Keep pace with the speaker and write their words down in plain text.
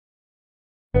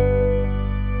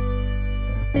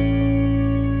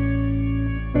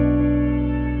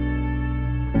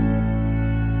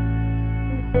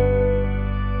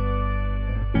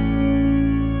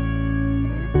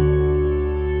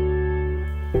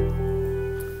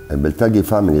A Belco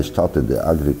family started the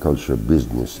agriculture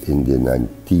business in the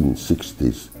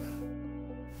 1960s,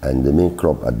 and the main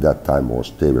crop at that time was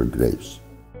table grapes.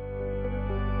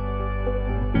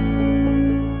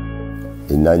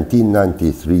 In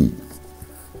 1993,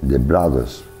 the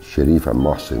brothers, Sharif and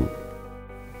Mohsin,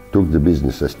 took the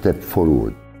business a step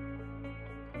forward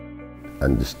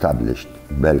and established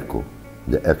Belco,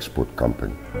 the export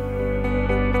company.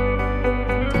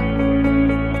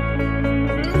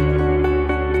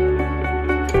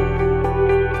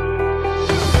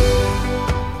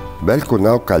 Belco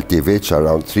now cultivates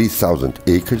around 3,000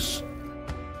 acres,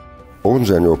 owns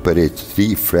and operates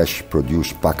 3 fresh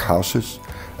produce packhouses,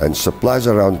 and supplies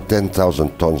around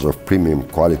 10,000 tons of premium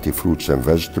quality fruits and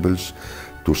vegetables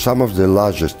to some of the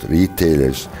largest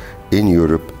retailers in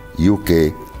Europe,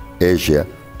 UK, Asia,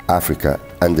 Africa,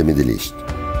 and the Middle East.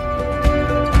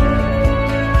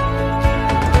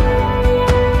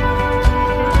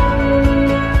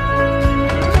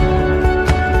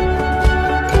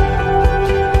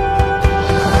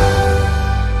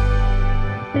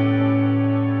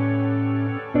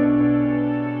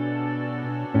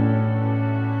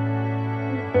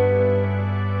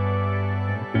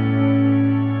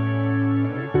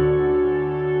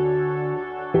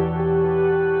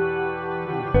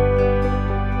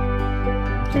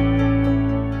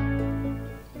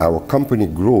 Our company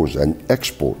grows and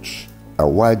exports a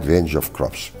wide range of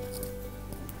crops: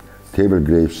 table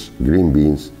grapes, green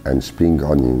beans, and spring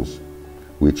onions,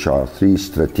 which are 3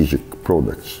 strategic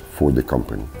products for the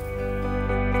company.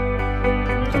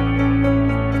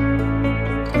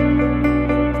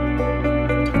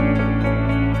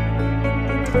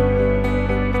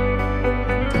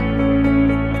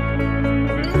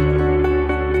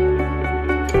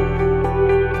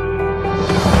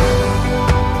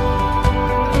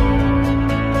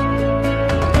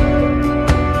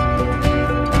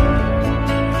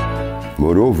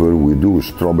 Moreover, we do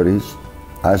strawberries,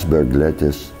 iceberg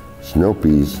lettuce, snow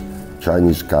peas,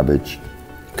 Chinese cabbage,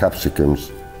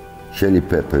 capsicums, chili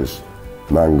peppers,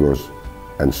 mangoes,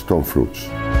 and stone fruits.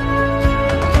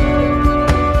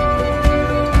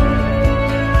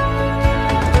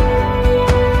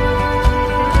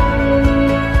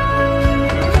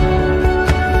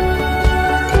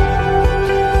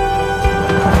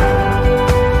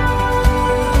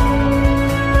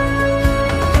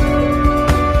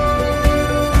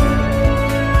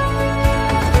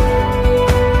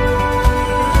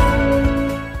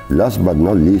 Last but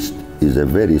not least is a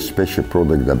very special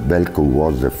product that Belco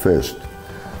was the first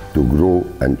to grow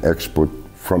and export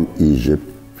from Egypt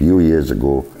a few years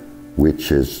ago,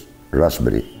 which is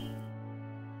raspberry.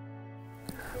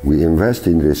 We invest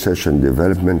in research and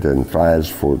development and trials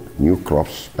for new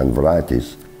crops and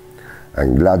varieties,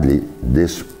 and gladly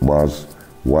this was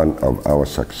one of our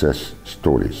success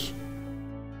stories.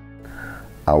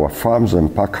 Our farms and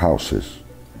packhouses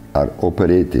are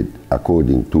operated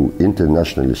according to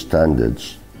international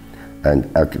standards and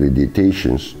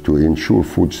accreditations to ensure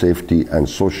food safety and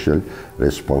social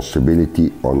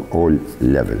responsibility on all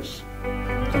levels.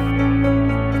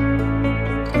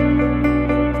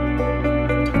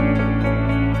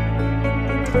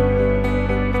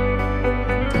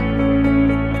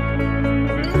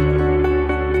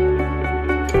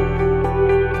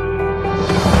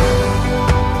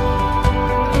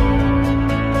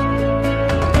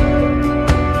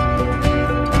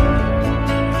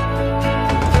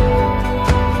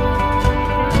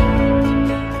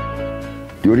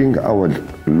 During our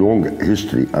long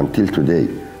history until today,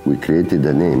 we created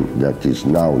a name that is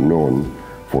now known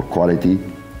for quality,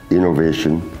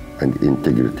 innovation, and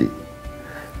integrity.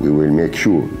 We will make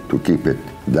sure to keep it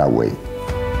that way.